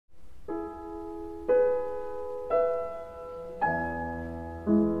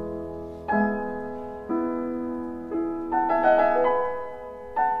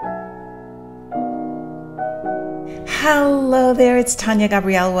Hello there, it's Tania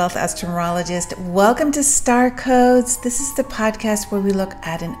Gabrielle, Wealth Astro-Numerologist. Welcome to Star Codes. This is the podcast where we look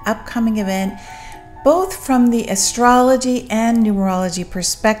at an upcoming event, both from the astrology and numerology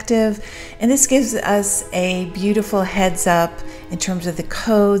perspective. And this gives us a beautiful heads up in terms of the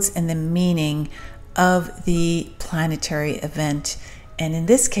codes and the meaning of the planetary event. And in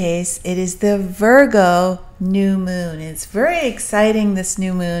this case, it is the Virgo new moon. It's very exciting, this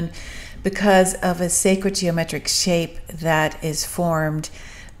new moon, because of a sacred geometric shape that is formed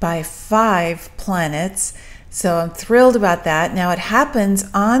by 5 planets. So I'm thrilled about that. Now it happens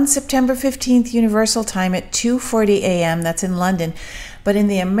on September 15th Universal Time at 2:40 a.m. That's in London. But in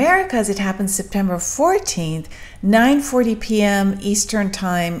the Americas, it happens September 14th, 9:40 p.m. Eastern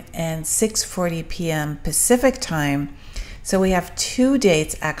Time and 6:40 p.m. Pacific Time. So we have 2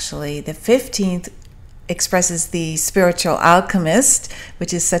 dates actually. The 15th expresses the spiritual alchemist,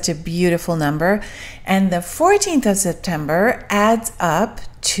 which is such a beautiful number. And the 14th of September adds up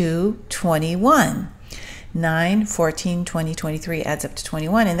to 21. 9, 14, 20, 23 adds up to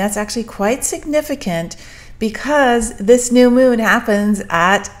 21. And that's actually quite significant because this new moon happens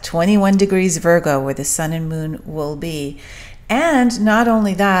at 21 degrees Virgo, where the sun and moon will be. And not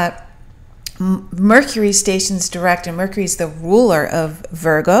only that, Mercury stations direct, and Mercury is the ruler of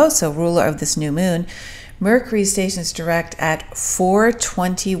Virgo, so ruler of this new moon. Mercury stations direct at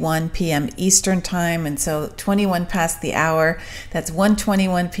 4:21 p.m. Eastern Time, and so 21 past the hour. That's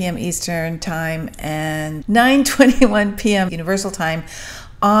 1:21 p.m. Eastern Time and 9:21 p.m. Universal Time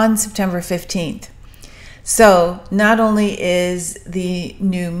on September 15th. So not only is the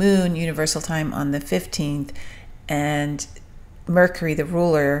new moon Universal Time on the 15th and Mercury, the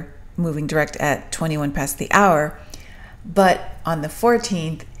ruler, moving direct at 21 past the hour, but on the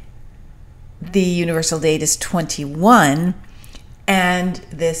 14th, the universal date is 21, and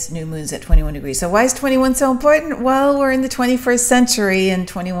this new moon's at 21 degrees. So why is 21 so important? Well, we're in the 21st century, and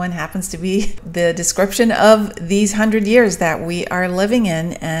 21 happens to be the description of these 100 years that we are living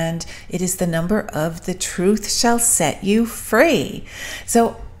in, and it is the number of the truth shall set you free.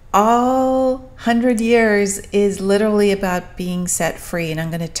 So all 100 years is literally about being set free, and I'm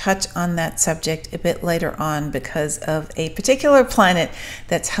going to touch on that subject a bit later on because of a particular planet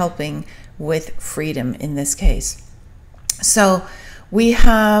that's helping with freedom in this case. So we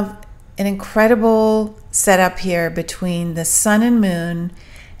have an incredible setup here between the sun and moon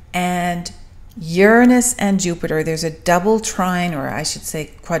and Uranus and Jupiter. There's a double trine, or I should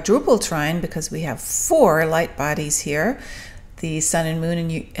say quadruple trine, because we have 4 light bodies here. The sun and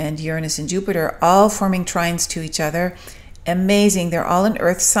moon and Uranus and Jupiter all forming trines to each other. Amazing. They're all in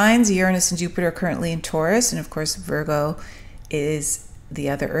earth signs. Uranus and Jupiter are currently in Taurus, and of course Virgo is the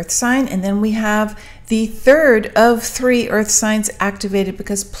other earth sign. And then we have the 3rd of 3 earth signs activated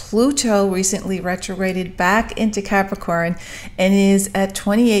because Pluto recently retrograded back into Capricorn and is at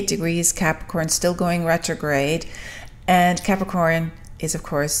 28 degrees Capricorn, still going retrograde. And Capricorn is, of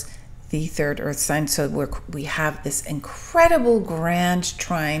course, the 3rd earth sign. So we have this incredible grand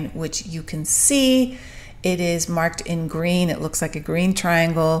trine, which you can see. It is marked in green. It looks like a green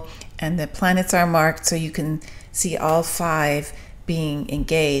triangle, and the planets are marked so you can see all 5 being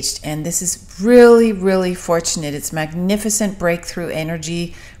engaged. And this is really, really fortunate. It's magnificent breakthrough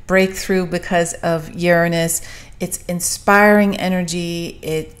energy, breakthrough because of Uranus. It's inspiring energy.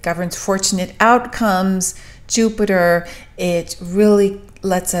 It governs fortunate outcomes. Jupiter, it really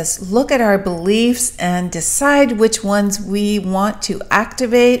lets us look at our beliefs and decide which ones we want to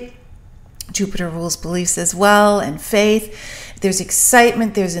activate. Jupiter rules beliefs as well, and faith. There's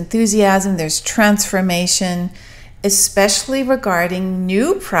excitement, there's enthusiasm, there's transformation, especially regarding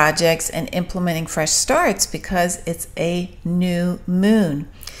new projects and implementing fresh starts because it's a new moon.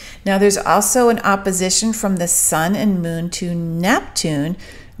 Now there's also an opposition from the sun and moon to Neptune,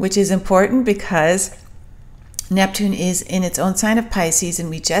 which is important because Neptune is in its own sign of Pisces, and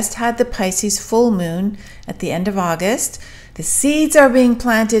we just had the Pisces full moon at the end of August. The seeds are being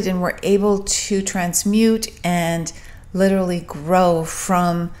planted, and we're able to transmute and literally grow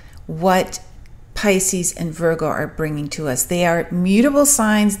from what Pisces and Virgo are bringing to us. They are mutable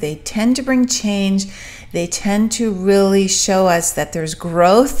signs. They tend to bring change. They tend to really show us that there's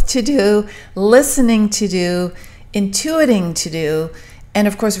growth to do, listening to do, intuiting to do. And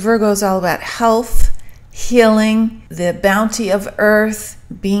of course, Virgo is all about health, healing, the bounty of earth,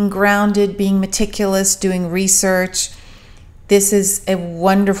 being grounded, being meticulous, doing research. This is a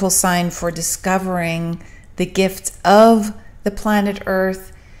wonderful sign for discovering the gifts of the planet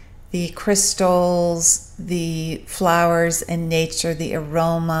Earth, the crystals, the flowers and nature, the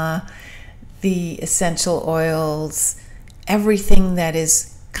aroma, the essential oils. Everything that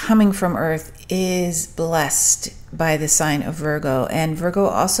is coming from Earth is blessed by the sign of Virgo. And Virgo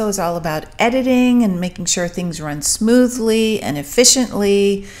also is all about editing and making sure things run smoothly and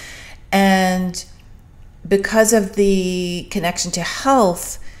efficiently. And because of the connection to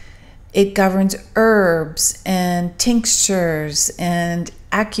health, it governs herbs and tinctures and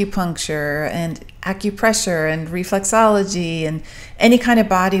acupuncture and acupressure and reflexology and any kind of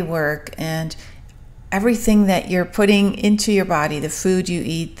body work and everything that you're putting into your body, the food you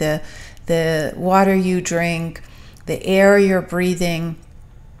eat, the water you drink, the air you're breathing.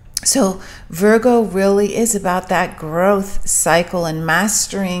 So Virgo really is about that growth cycle and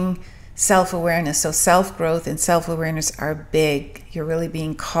mastering self-awareness. So self-growth and self-awareness are big. You're really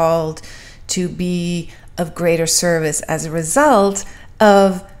being called to be of greater service as a result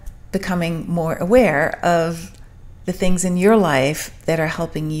of becoming more aware of the things in your life that are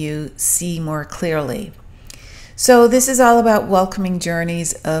helping you see more clearly. So this is all about welcoming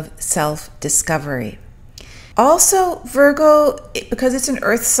journeys of self-discovery. Also, Virgo, because it's an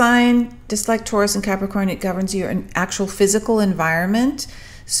earth sign, just like Taurus and Capricorn, it governs your actual physical environment.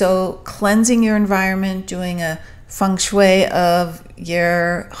 So cleansing your environment, doing a feng shui of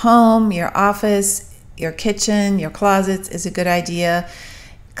your home, your office, your kitchen, your closets is a good idea.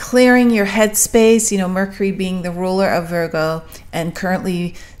 Clearing your headspace, Mercury being the ruler of Virgo and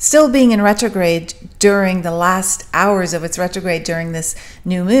currently still being in retrograde during the last hours of its retrograde during this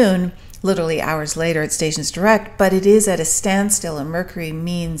new moon. Literally hours later, it stations direct, but it is at a standstill, and Mercury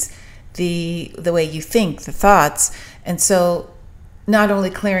means the way you think, the thoughts. And so not only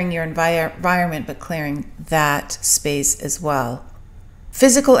clearing your environment, but clearing that space as well.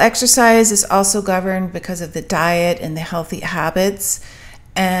 Physical exercise is also governed because of the diet and the healthy habits,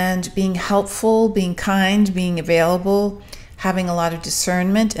 and being helpful, being kind, being available, having a lot of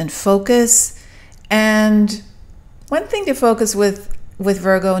discernment and focus. And one thing to focus with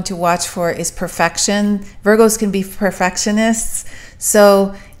Virgo and to watch for is perfection. Virgos can be perfectionists.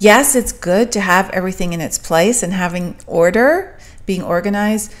 So yes, it's good to have everything in its place and having order, being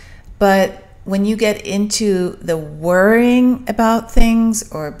organized. But when you get into the worrying about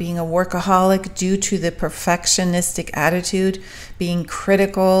things or being a workaholic due to the perfectionistic attitude, being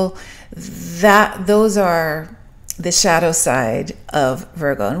critical, those are the shadow side of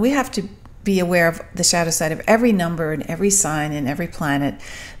Virgo. And we have to be aware of the shadow side of every number and every sign and every planet,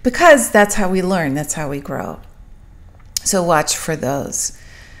 because that's how we learn, that's how we grow. So watch for those.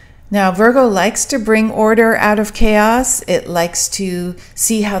 Now, Virgo likes to bring order out of chaos. It likes to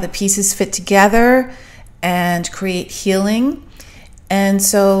see how the pieces fit together and create healing. And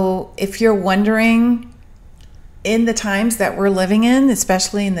so if you're wondering, in the times that we're living in,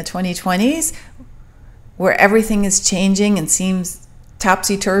 especially in the 2020s, where everything is changing and seems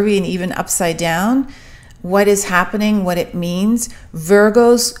topsy-turvy and even upside down, what is happening, what it means,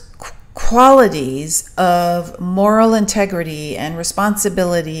 Virgo's qualities of moral integrity and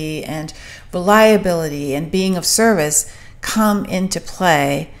responsibility and reliability and being of service come into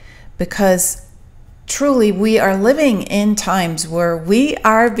play, because truly we are living in times where we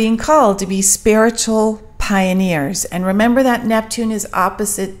are being called to be spiritual pioneers. And remember that Neptune is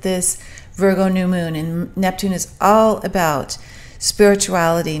opposite this Virgo new moon, and Neptune is all about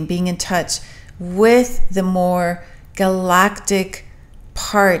spirituality and being in touch with the more galactic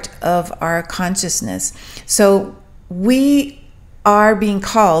part of our consciousness. So we are being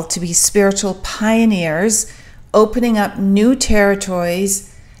called to be spiritual pioneers, opening up new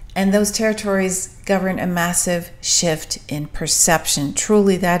territories, and those territories govern a massive shift in perception.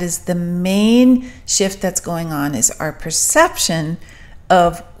 Truly, that is the main shift that's going on, is our perception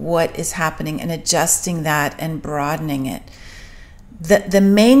of what is happening and adjusting that and broadening it. The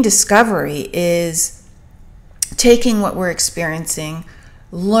main discovery is taking what we're experiencing,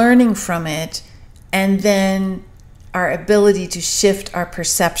 learning from it, and then our ability to shift our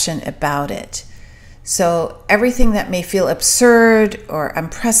perception about it. So everything that may feel absurd or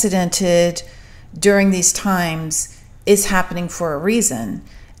unprecedented during these times is happening for a reason.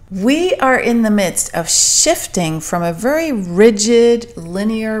 We are in the midst of shifting from a very rigid,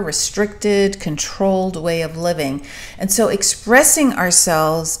 linear, restricted, controlled way of living. And so expressing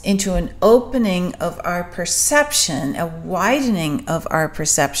ourselves into an opening of our perception, a widening of our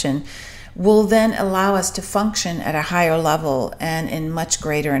perception, will then allow us to function at a higher level and in much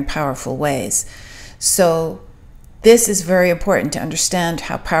greater and powerful ways. So this is very important to understand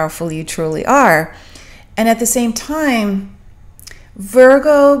how powerful you truly are. And at the same time,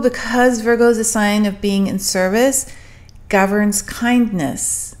 Virgo, because Virgo is a sign of being in service, governs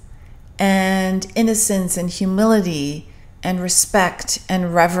kindness and innocence and humility and respect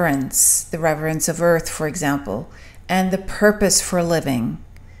and reverence, the reverence of earth, for example, and the purpose for living.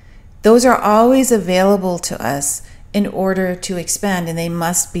 those are always available to us in order to expand, and they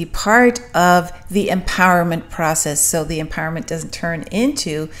must be part of the empowerment process so the empowerment doesn't turn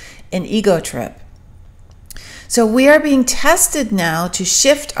into an ego trip. So we are being tested now to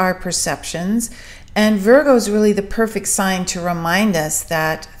shift our perceptions, and Virgo is really the perfect sign to remind us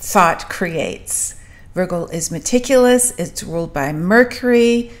that thought creates. Virgo is meticulous, it's ruled by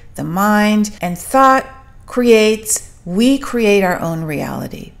Mercury, the mind, and thought creates. We create our own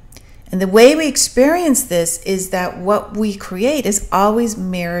reality. And the way we experience this is that what we create is always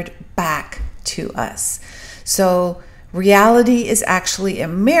mirrored back to us. So reality is actually a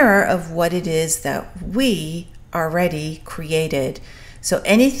mirror of what it is that we already created. So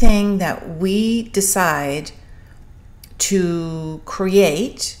anything that we decide to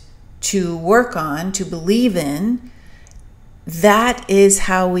create, to work on, to believe in, that is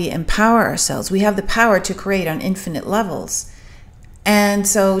how we empower ourselves. We have the power to create on infinite levels. And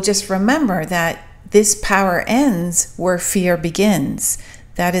so just remember that this power ends where fear begins.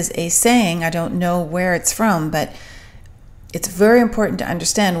 That is a saying. I don't know where it's from, but it's very important to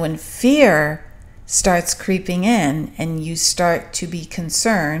understand when fear starts creeping in and you start to be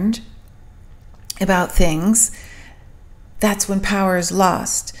concerned about things, that's when power is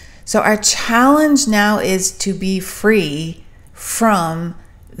lost. So our challenge now is to be free from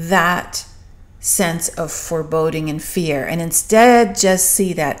that sense of foreboding and fear, and instead just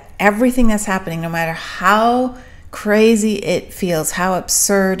see that everything that's happening, no matter how crazy it feels, how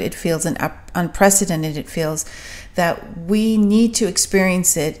absurd it feels, and unprecedented it feels, that we need to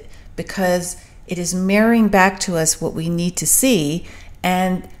experience it because it is mirroring back to us what we need to see.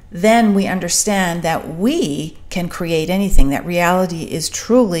 And then we understand that we can create anything, that reality is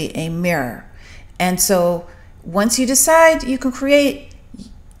truly a mirror. And so once you decide you can create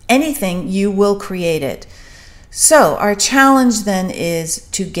anything, you will create it. So our challenge then is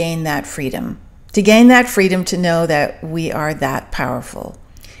to gain that freedom, to know that we are that powerful.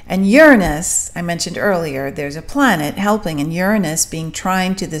 And Uranus, I mentioned earlier, there's a planet helping, and Uranus being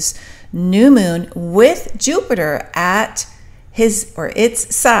trine to this new moon with Jupiter at his or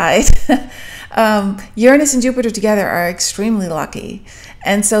its side. Uranus and Jupiter together are extremely lucky.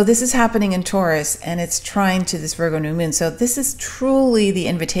 And so this is happening in Taurus, and it's trine to this Virgo new moon. So this is truly the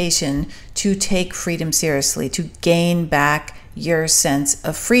invitation to take freedom seriously, to gain back your sense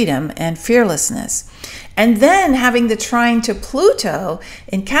of freedom and fearlessness. And then having the trine to Pluto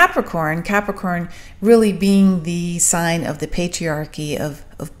in Capricorn, Capricorn really being the sign of the patriarchy, of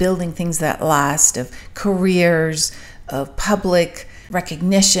building things that last, of careers, of public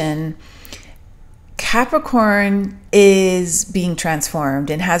recognition. Capricorn is being transformed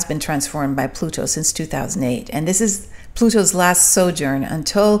and has been transformed by Pluto since 2008. And this is Pluto's last sojourn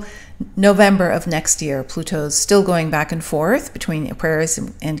until November of next year. Pluto's still going back and forth between Aquarius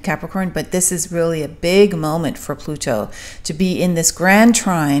and Capricorn, but this is really a big moment for Pluto to be in this grand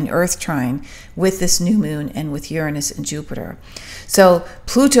trine, Earth trine, with this new moon and with Uranus and Jupiter. So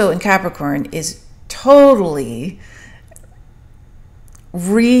Pluto in Capricorn is totally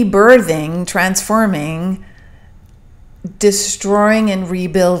rebirthing, transforming, destroying and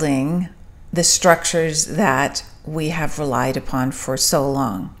rebuilding the structures that we have relied upon for so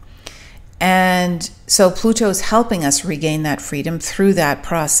long. And so Pluto is helping us regain that freedom through that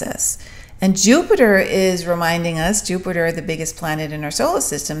process. And Jupiter is reminding us, Jupiter, the biggest planet in our solar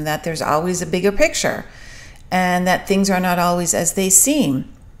system, that there's always a bigger picture and that things are not always as they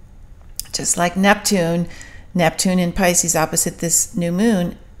seem. Just like Neptune in Pisces opposite this new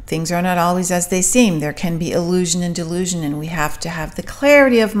moon, things are not always as they seem. There can be illusion and delusion, and we have to have the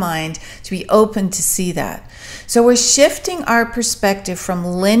clarity of mind to be open to see that. So we're shifting our perspective from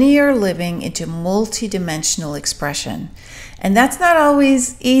linear living into multidimensional expression. And that's not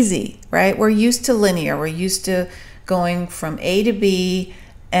always easy, right? We're used to linear. We're used to going from A to B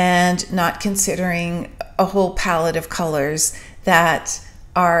and not considering a whole palette of colors that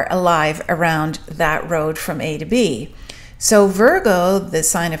are alive around that road from A to B. So Virgo, the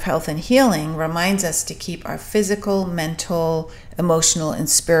sign of health and healing, reminds us to keep our physical, mental, emotional, and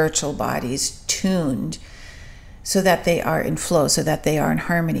spiritual bodies tuned so that they are in flow, so that they are in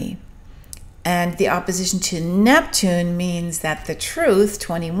harmony. And the opposition to Neptune means that the truth,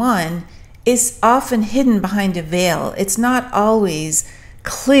 21, is often hidden behind a veil. It's not always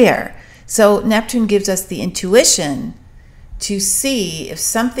clear. So Neptune gives us the intuition to see if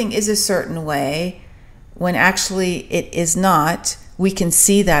something is a certain way when actually it is not. We can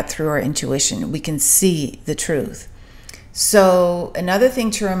see that through our intuition. We can see the truth. So another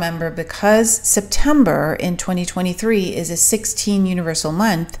thing to remember, because September in 2023 is a 16 universal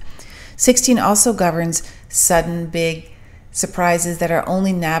month, 16 also governs sudden, big, surprises that are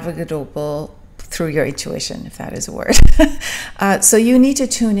only navigable through your intuition, if that is a word. So you need to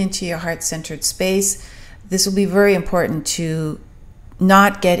tune into your heart-centered space. This will be very important to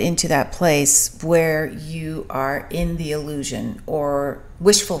not get into that place where you are in the illusion or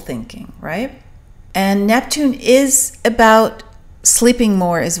wishful thinking, right? And Neptune is about sleeping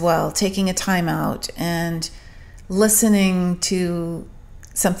more as well, taking a time out and listening to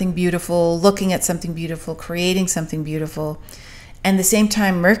something beautiful, looking at something beautiful, creating something beautiful. And at the same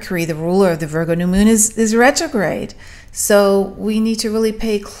time, Mercury, the ruler of the Virgo new moon, is retrograde. So we need to really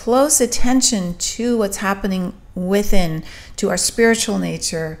pay close attention to what's happening within, to our spiritual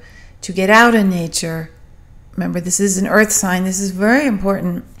nature, to get out in nature. Remember, this is an earth sign. This is very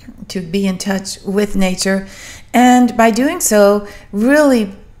important to be in touch with nature. And by doing so,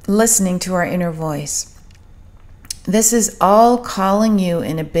 really listening to our inner voice. This is all calling you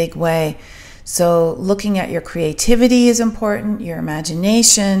in a big way. So looking at your creativity is important, your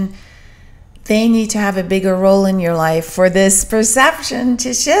imagination. They need to have a bigger role in your life for this perception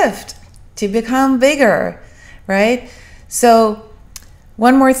to shift, to become bigger, right? So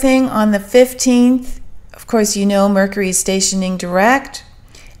one more thing, on the 15th, of course, you know Mercury is stationing direct,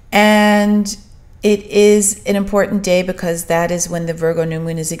 and it is an important day because that is when the Virgo new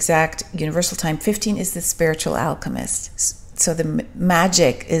moon is exact universal time. 15 is the spiritual alchemist. So the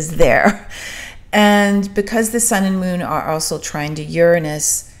magic is there. And because the sun and moon are also trine to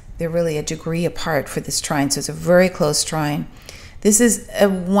Uranus, they're really a degree apart for this trine. So it's a very close trine. This is a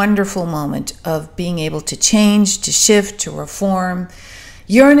wonderful moment of being able to change, to shift, to reform.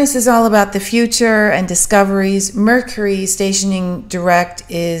 Uranus is all about the future and discoveries. Mercury stationing direct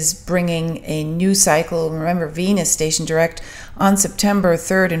is bringing a new cycle. Remember, Venus stationed direct on September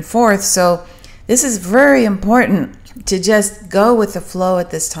 3rd and 4th. So this is very important to just go with the flow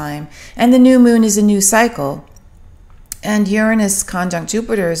at this time. And the new moon is a new cycle. And Uranus conjunct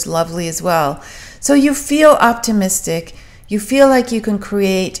Jupiter is lovely as well. So you feel optimistic. You feel like you can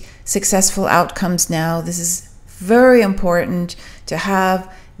create successful outcomes now. This is very important to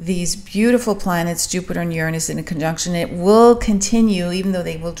have these beautiful planets, Jupiter and Uranus, in a conjunction. It will continue, even though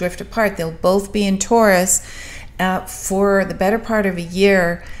they will drift apart. They'll both be in Taurus for the better part of a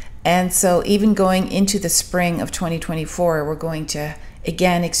year. And so even going into the spring of 2024, we're going to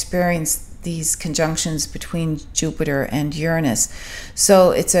again experience these conjunctions between Jupiter and Uranus.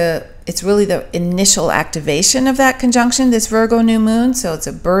 So it's really the initial activation of that conjunction, this Virgo new moon. So it's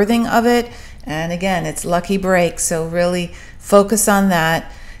a birthing of it. And again, it's lucky break. So really focus on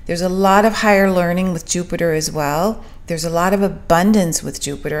that. There's a lot of higher learning with Jupiter as well. There's a lot of abundance with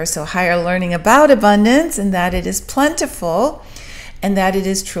Jupiter. So higher learning about abundance, and that it is plentiful, and that it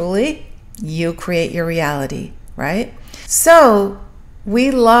is truly, you create your reality, right? So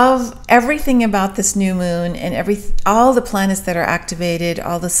we love everything about this new moon and all the planets that are activated,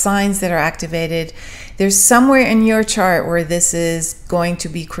 all the signs that are activated. There's somewhere in your chart where this is going to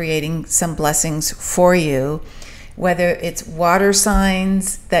be creating some blessings for you, whether it's water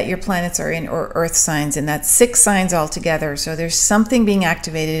signs that your planets are in or earth signs, and that's 6 signs altogether. So there's something being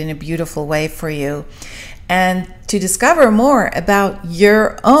activated in a beautiful way for you. And to discover more about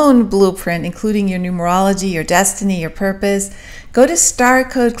your own blueprint, including your numerology, your destiny, your purpose, go to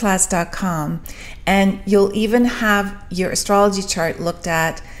starcodeclass.com, and you'll even have your astrology chart looked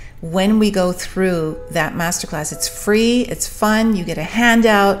at when we go through that masterclass. It's free, it's fun, you get a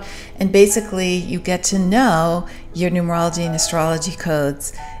handout, and basically you get to know your numerology and astrology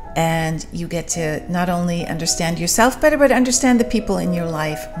codes, and you get to not only understand yourself better, but understand the people in your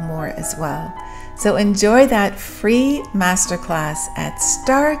life more as well. So enjoy that free masterclass at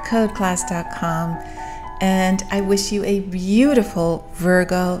starcodeclass.com, and I wish you a beautiful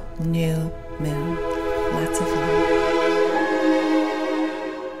Virgo new moon. Lots of love.